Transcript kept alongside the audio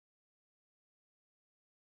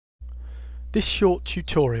This short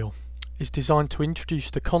tutorial is designed to introduce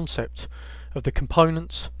the concept of the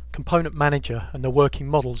components, component manager and the working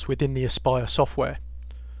models within the Aspire software.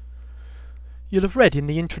 You'll have read in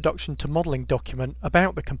the Introduction to Modelling document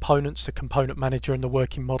about the components, the component manager and the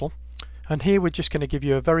working model, and here we're just going to give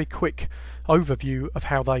you a very quick overview of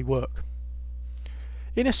how they work.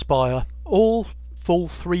 In Aspire, all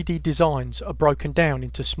full 3D designs are broken down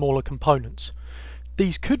into smaller components.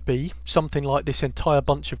 These could be something like this entire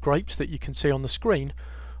bunch of grapes that you can see on the screen,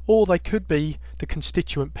 or they could be the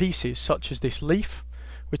constituent pieces such as this leaf,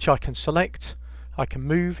 which I can select, I can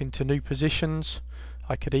move into new positions,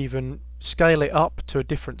 I could even scale it up to a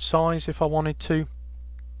different size if I wanted to,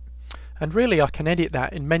 and really I can edit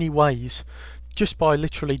that in many ways just by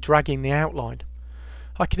literally dragging the outline.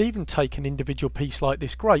 I could even take an individual piece like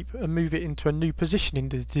this grape and move it into a new position in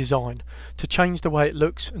the design to change the way it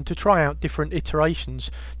looks and to try out different iterations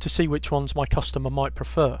to see which ones my customer might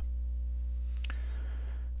prefer.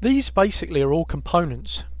 These basically are all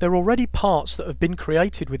components. They're already parts that have been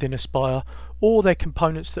created within Aspire, or they're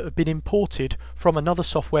components that have been imported from another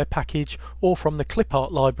software package or from the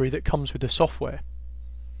clipart library that comes with the software.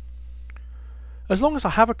 As long as I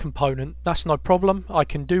have a component, that's no problem. I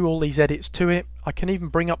can do all these edits to it. I can even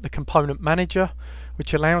bring up the component manager,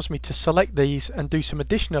 which allows me to select these and do some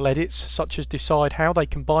additional edits, such as decide how they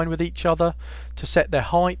combine with each other, to set their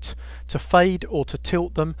height, to fade or to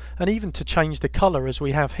tilt them, and even to change the colour as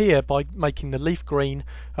we have here by making the leaf green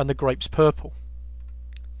and the grapes purple.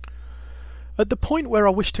 At the point where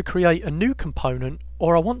I wish to create a new component,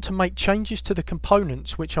 or I want to make changes to the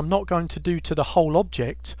components which I'm not going to do to the whole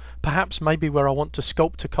object, perhaps maybe where I want to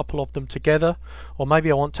sculpt a couple of them together, or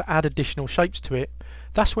maybe I want to add additional shapes to it,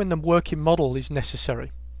 that's when the working model is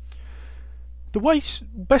necessary. The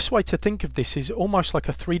best way to think of this is almost like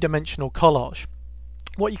a three-dimensional collage.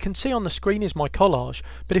 What you can see on the screen is my collage,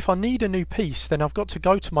 but if I need a new piece, then I've got to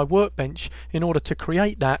go to my workbench in order to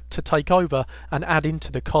create that to take over and add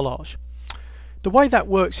into the collage. The way that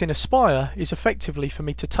works in Aspire is effectively for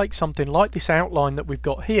me to take something like this outline that we've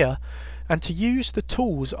got here and to use the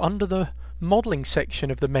tools under the modelling section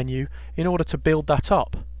of the menu in order to build that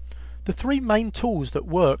up. The three main tools that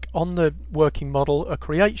work on the working model are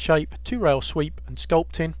Create Shape, 2-Rail Sweep and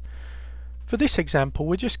Sculpting. For this example,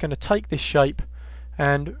 we're just going to take this shape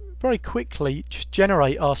and very quickly just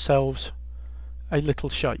generate ourselves a little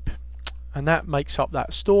shape, and that makes up that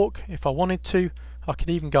stalk. If I wanted to, I could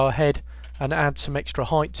even go ahead and add some extra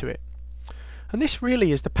height to it. And this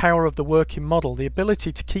really is the power of the working model, the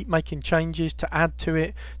ability to keep making changes, to add to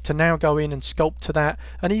it, to now go in and sculpt to that,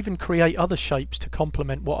 and even create other shapes to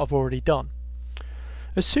complement what I've already done.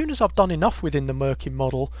 As soon as I've done enough within the working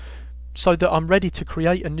model so that I'm ready to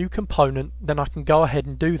create a new component, then I can go ahead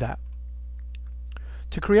and do that.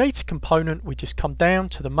 To create a component, we just come down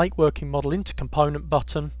to the Make Working Model into Component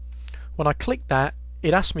button. When I click that,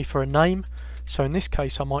 it asks me for a name. So in this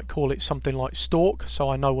case I might call it something like Stalk, so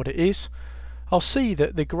I know what it is. I'll see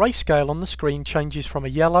that the grayscale on the screen changes from a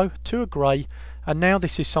yellow to a grey, and now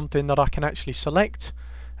this is something that I can actually select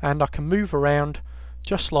and I can move around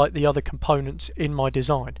just like the other components in my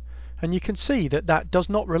design. And you can see that that does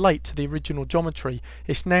not relate to the original geometry.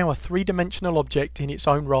 It's now a three-dimensional object in its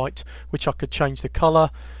own right, which I could change the colour,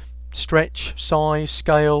 stretch, size,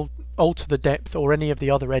 scale, alter the depth, or any of the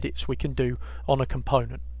other edits we can do on a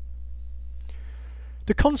component.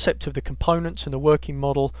 The concept of the components and the working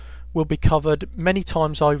model will be covered many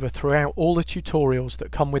times over throughout all the tutorials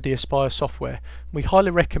that come with the Aspire software. We highly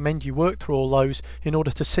recommend you work through all those in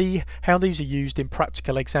order to see how these are used in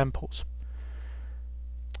practical examples.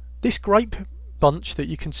 This grape bunch that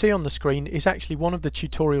you can see on the screen is actually one of the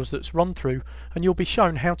tutorials that's run through, and you'll be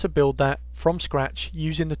shown how to build that from scratch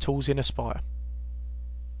using the tools in Aspire.